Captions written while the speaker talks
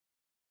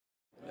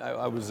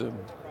I was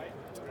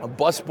a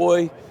bus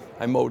boy.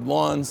 I mowed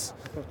lawns,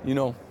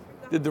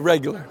 did the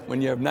regular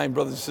when you have 9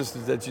 brothers and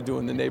sisters that you do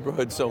in the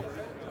neighborhood. So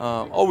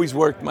always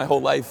worked my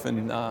whole life,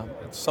 and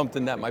it's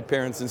something that my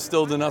parents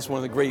instilled in us, one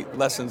of the great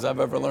lessons I've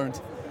ever learned.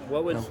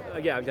 What was, I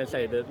was going to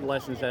say, the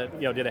lessons that,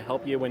 did it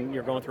help you when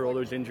you're going through all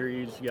those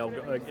injuries,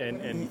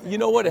 and you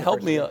know what, it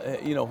helped me,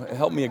 it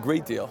helped me a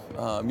great deal.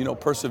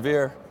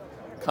 Persevere,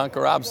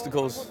 conquer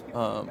obstacles.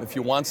 If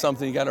you want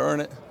something, you got to earn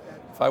it.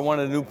 If I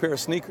wanted a new pair of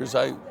sneakers,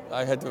 I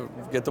had to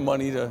get the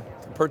money to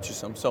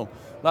purchase them. So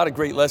a lot of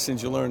great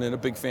lessons you learn in a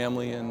big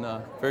family, and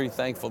very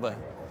thankful to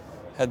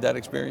had that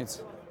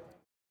experience.